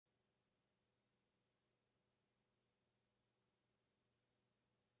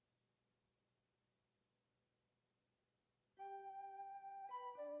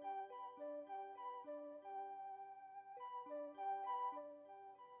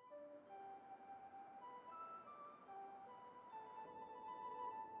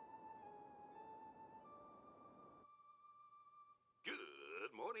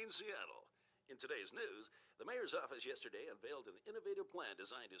Morning Seattle. In today's news, the mayor's office yesterday unveiled an innovative plan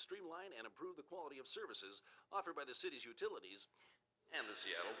designed to streamline and improve the quality of services offered by the city's utilities and the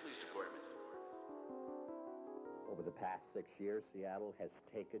Seattle Police Department. Over the past 6 years, Seattle has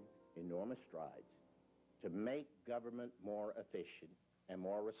taken enormous strides to make government more efficient and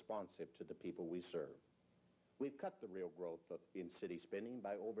more responsive to the people we serve. We've cut the real growth in city spending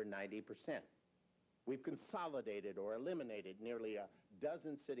by over 90%. We've consolidated or eliminated nearly a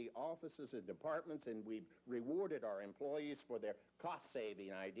dozen city offices and departments, and we've rewarded our employees for their cost-saving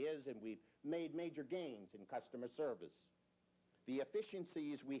ideas, and we've made major gains in customer service. The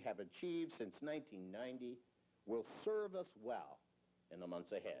efficiencies we have achieved since 1990 will serve us well in the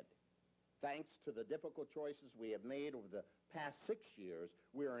months ahead. Thanks to the difficult choices we have made over the past 6 years,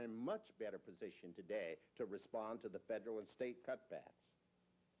 we are in much better position today to respond to the federal and state cutbacks.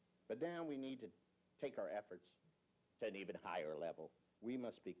 But now we need to take our efforts to an even higher level. We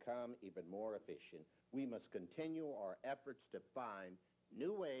must become even more efficient. We must continue our efforts to find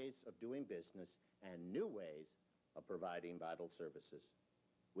new ways of doing business and new ways of providing vital services.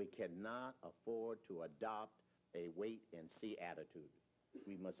 We cannot afford to adopt a wait-and-see attitude.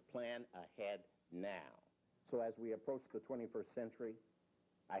 We must plan ahead now. So as we approach the 21st century,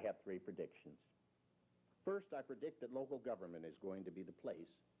 I have 3 predictions. First, I predict that local government is going to be the place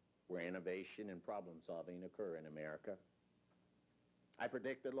where innovation and problem solving occur in America. I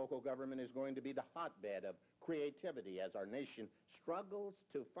predict that local government is going to be the hotbed of creativity as our nation struggles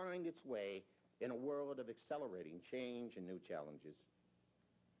to find its way in a world of accelerating change and new challenges.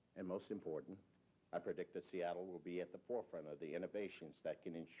 And most important, I predict that Seattle will be at the forefront of the innovations that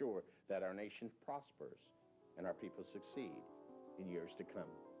can ensure that our nation prospers and our people succeed in years to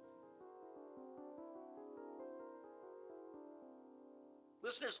come.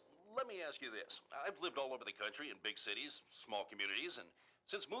 Listeners, let me ask you this. I've lived all over the country in big cities, small communities, and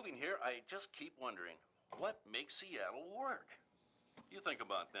since moving here, I just keep wondering, what makes Seattle work? You think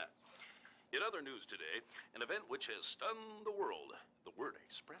about that. In other news today, an event which has stunned the world. The word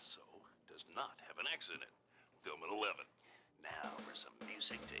espresso does not have an X in it. Film at 11. Now for some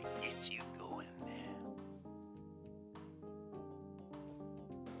music to get you going.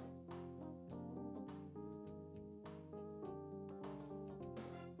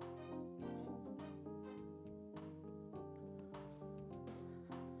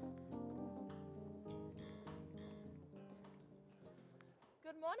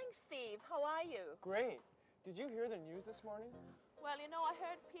 Good morning, Steve. How are you? Great. Did you hear the news this morning? Well, you know, I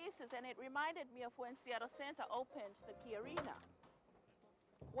heard pieces, and it reminded me of when Seattle Center opened the Key Arena.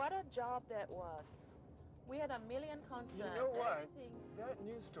 What a job that was. We had a million concerts. You know what? Everything. That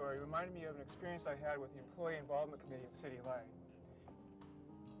news story reminded me of an experience I had with the Employee Involvement Committee at City Light.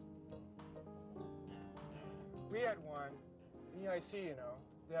 We had one, an EIC, you know,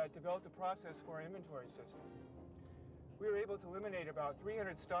 that developed a process for our inventory system. We were able to eliminate about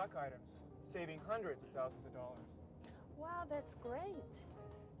 300 stock items, saving hundreds of thousands of dollars. Wow, that's great.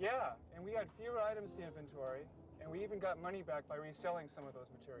 Yeah, and we had fewer items to inventory, and we even got money back by reselling some of those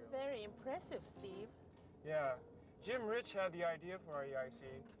materials. Very impressive, Steve. Yeah. Jim Rich had the idea for our EIC,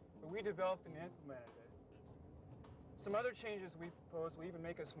 but we developed and implemented it. Some other changes we proposed will even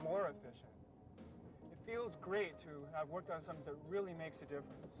make us more efficient. It feels great to have worked on something that really makes a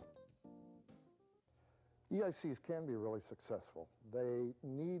difference. EICs can be really successful. They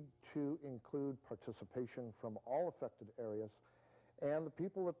need to include participation from all affected areas, and the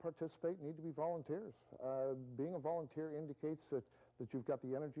people that participate need to be volunteers. Being a volunteer indicates that you've got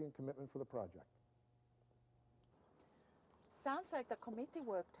the energy and commitment for the project. Sounds like the committee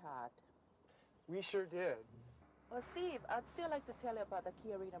worked hard. We sure did. Well, Steve, I'd still like to tell you about the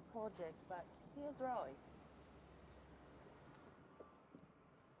Key Arena project, but here's Roy.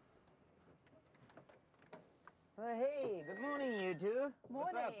 Hey, good morning, you two.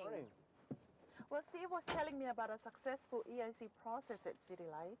 Morning. Well, Steve was telling me about a successful EIC process at City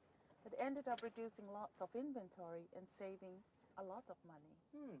Light that ended up reducing lots of inventory and saving a lot of money.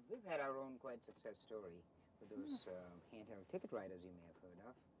 We've had our own quite success story with those handheld ticket writers you may have heard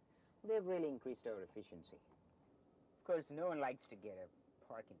of. They've really increased our efficiency. Of course, no one likes to get a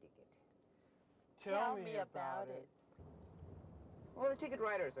parking ticket. Tell me about it. Well, the ticket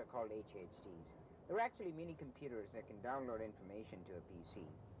writers are called HHTs. They're actually mini computers that can download information to a PC,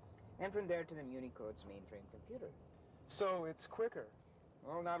 and from there to the Municode's mainframe computer. So it's quicker?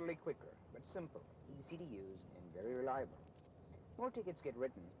 Well, not only quicker, but simple, easy to use, and very reliable. More tickets get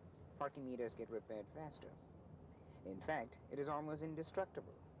written, parking meters get repaired faster. In fact, it is almost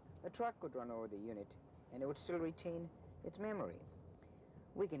indestructible. A truck could run over the unit, and it would still retain its memory.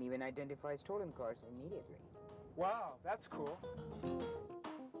 We can even identify stolen cars immediately. Wow, that's cool.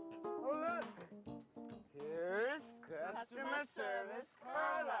 look! Here's Customer Service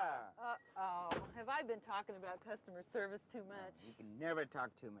Carla. Uh-oh. Have I been talking about customer service too much? You can never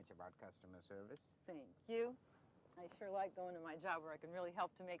talk too much about customer service. Thank you. I sure like going to my job where I can really help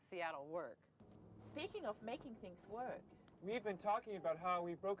to make Seattle work. Speaking of making things work, We've been talking about how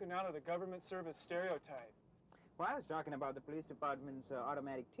we've broken out of the government service stereotype. Well, I was talking about the police department's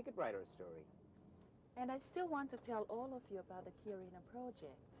automatic ticket writer story. and I still want to tell all of you about the Key Arena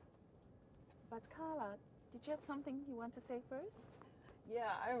project. But Carla, did you have something you want to say first?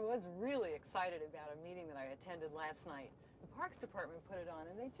 Yeah, I was really excited about a meeting that I attended last night. The Parks Department put it on,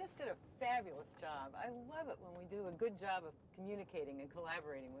 and they just did a fabulous job. I love it when we do a good job of communicating and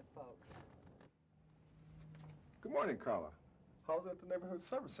collaborating with folks. Good morning, Carla. How's it at the Neighborhood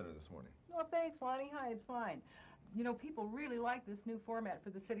Service Center this morning? Oh, thanks, Lonnie. Hi, it's fine. You know, people really like this new format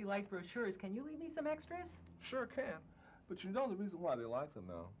for the City Light brochures. Can you leave me some extras? Sure can. But you know the reason why they like them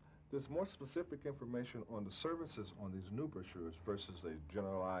now? There's more specific information on the services on these new brochures versus a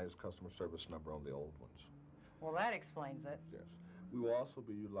generalized customer service number on the old ones. Well, that explains it. Yes. We will also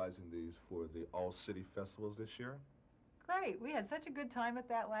be utilizing these for the all-city festivals this year. Great. We had such a good time at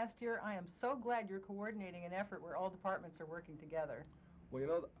that last year. I am so glad you're coordinating an effort where all departments are working together. Well, you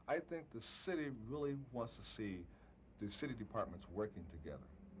know, I think the city really wants to see the city departments working together.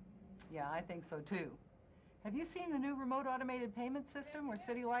 Yeah, I think so, too. Have you seen the new remote automated payment system where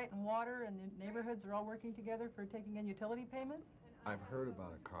City Light and Water and the neighborhoods are all working together for taking in utility payments? I've heard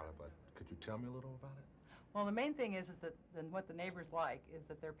about it, Carla, but could you tell me a little about it? Well, the main thing is that and what the neighbors like is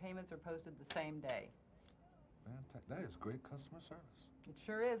that their payments are posted the same day. Fantastic. That is great customer service. It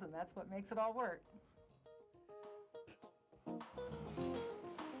sure is, and that's what makes it all work.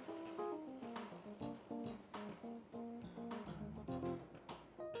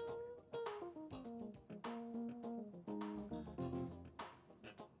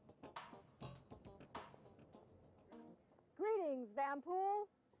 Greetings, Vanpool.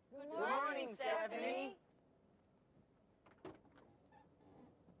 Good morning, Stephanie.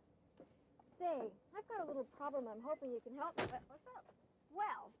 Say, I've got a little problem I'm hoping you can help me with. What's up?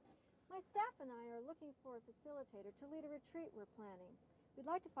 Well, my staff and I are looking for a facilitator to lead a retreat we're planning. We'd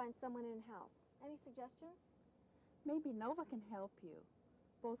like to find someone in-house. Any suggestions? Maybe Nova can help you.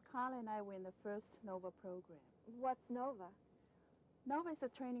 Both Carla and I were in the first Nova program. What's Nova? Nova is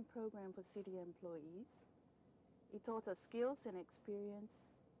a training program for city employees. It taught us skills and experience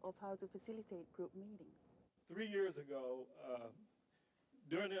of how to facilitate group meetings. 3 years ago,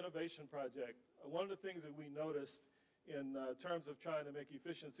 during the innovation project, one of the things that we noticed in terms of trying to make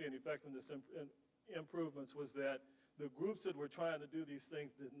efficiency and effectiveness improvements was that the groups that were trying to do these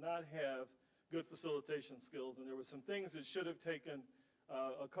things did not have good facilitation skills, and there were some things that should have taken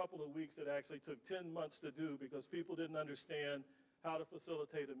a couple of weeks that actually took 10 months to do because people didn't understand how to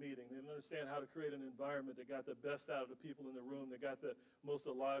facilitate a meeting. They didn't understand how to create an environment that got the best out of the people in the room, that got the most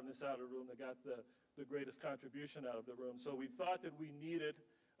aliveness out of the room, that got the greatest contribution out of the room. So we thought that we needed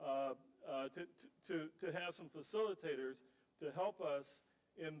to have some facilitators to help us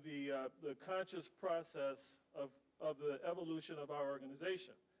in the conscious process of the evolution of our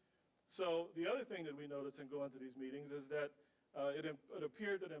organization. So the other thing that we noticed in going to these meetings is that it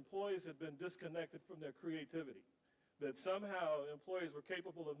appeared that employees had been disconnected from their creativity, that somehow employees were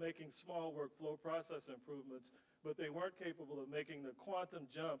capable of making small workflow process improvements, but they weren't capable of making the quantum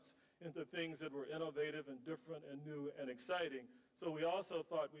jumps into things that were innovative and different and new and exciting. So we also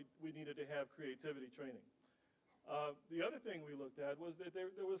thought we needed to have creativity training. The other thing we looked at was that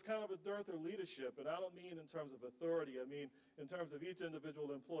there was kind of a dearth of leadership, and I don't mean in terms of authority. I mean in terms of each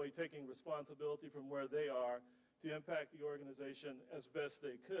individual employee taking responsibility from where they are to impact the organization as best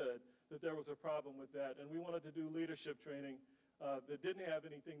they could, that there was a problem with that. And we wanted to do leadership training that didn't have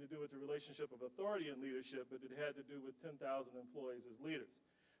anything to do with the relationship of authority and leadership, but it had to do with 10,000 employees as leaders.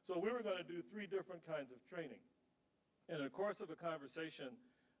 So we were going to do 3 different kinds of training. In the course of a conversation,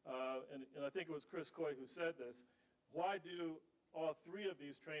 and I think it was Chris Coy who said this, why do all 3 of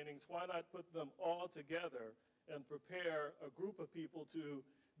these trainings? Why not put them all together and prepare a group of people to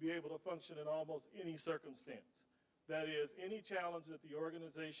be able to function in almost any circumstance? That is, any challenge that the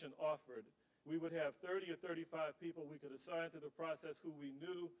organization offered, we would have 30 or 35 people we could assign to the process who we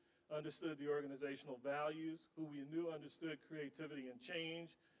knew understood the organizational values, who we knew understood creativity and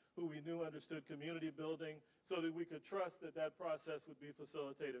change, who we knew understood community building, so that we could trust that that process would be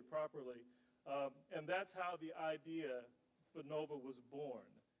facilitated properly. And that's how the idea for Nova was born.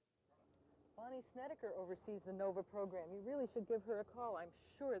 Bonnie Snedeker oversees the NOVA program. You really should give her a call. I'm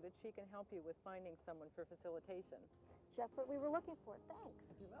sure that she can help you with finding someone for facilitation. Just what we were looking for. Thanks.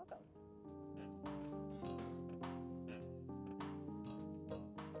 You're welcome.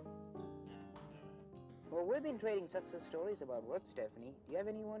 Well, we've been trading success stories about work, Stephanie. Do you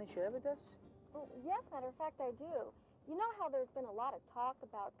have any you want to share with us? Oh, yes, matter of fact, I do. You know how there's been a lot of talk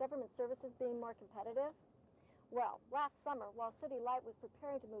about government services being more competitive? Well, last summer, while City Light was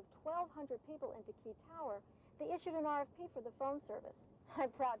preparing to move 1,200 people into Key Tower, they issued an RFP for the phone service. I'm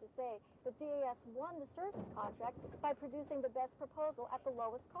proud to say that DAS won the service contract by producing the best proposal at the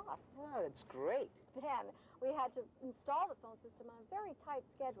lowest cost. Wow, that's great. Then, we had to install the phone system on a very tight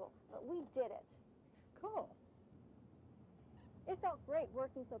schedule, but we did it. Cool. It felt great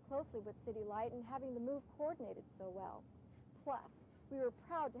working so closely with City Light and having the move coordinated so well. Plus, we were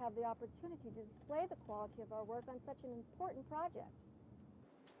proud to have the opportunity to display the quality of our work on such an important project.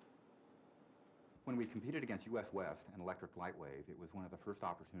 When we competed against US West and Electric Lightwave, it was one of the first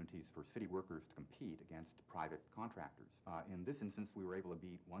opportunities for city workers to compete against private contractors. In this instance, we were able to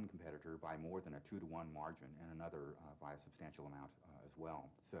beat one competitor by more than a 2-to-1 margin and another by a substantial amount as well.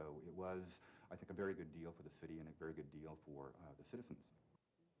 So it was, I think, a very good deal for the city and a very good deal for the citizens.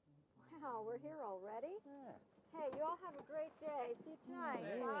 Wow, we're here already? Yeah. Hey, you all have a great day. See you tonight.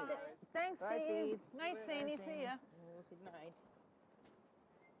 Hey. Bye. Thanks, Bye, Steve. Steve. Night, Sandy. See ya. Good night.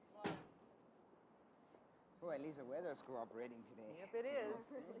 Oh, at least the weather's cooperating today. Yep, it is.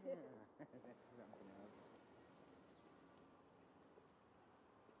 Yeah. That's something else.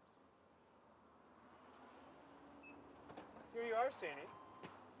 Here you are, Sandy.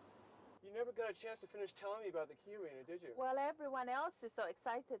 You never got a chance to finish telling me about the Key Arena, did you? Well, everyone else is so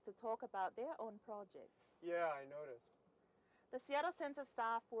excited to talk about their own projects. Yeah, I noticed. The Seattle Center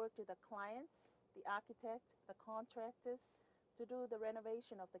staff worked with the clients, the architect, the contractors to do the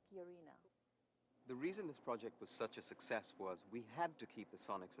renovation of the Key Arena. The reason this project was such a success was we had to keep the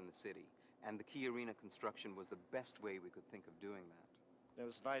Sonics in the city, and the Key Arena construction was the best way we could think of doing that. It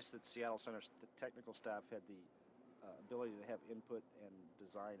was nice that Seattle Center's technical staff had the ability to have input and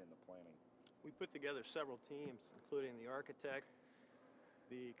design in the planning. We put together several teams, including the architect,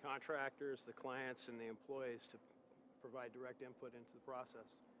 the contractors, the clients, and the employees to provide direct input into the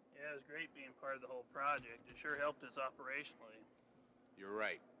process. Yeah, it was great being part of the whole project. It sure helped us operationally. You're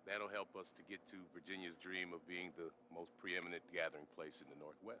right. That'll help us to get to Virginia's dream of being the most preeminent gathering place in the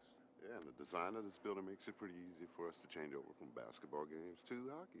Northwest. Yeah, and the design of this building makes it pretty easy for us to change over from basketball games to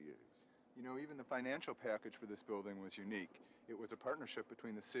hockey games. You know, even the financial package for this building was unique. It was a partnership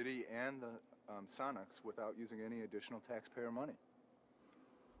between the city and the Sonics without using any additional taxpayer money.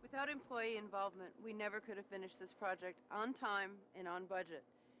 Without employee involvement, we never could have finished this project on time and on budget.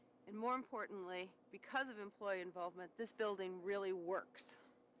 And more importantly, because of employee involvement, this building really works.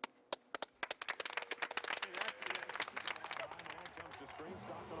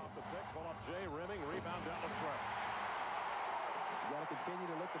 Stockton off the pick, pull up Jay, rimming, rebound down the stretch. You got to continue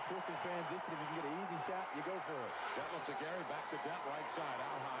to look to push in transition. If you can get an easy shot, you go for it. Devlin to Gary, back to Dent, right side,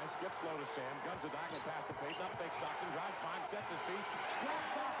 out high, skips low to Sam, guns a diagonal pass to Peyton, up fake Stockton, drives behind, sets his feet,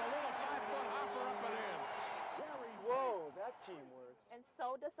 drops off a little 5-foot hopper up and in. Whoa, that team works. And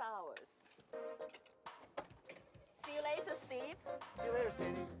so does ours. See you later, Steve. See you later,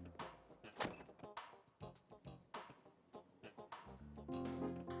 Sandy.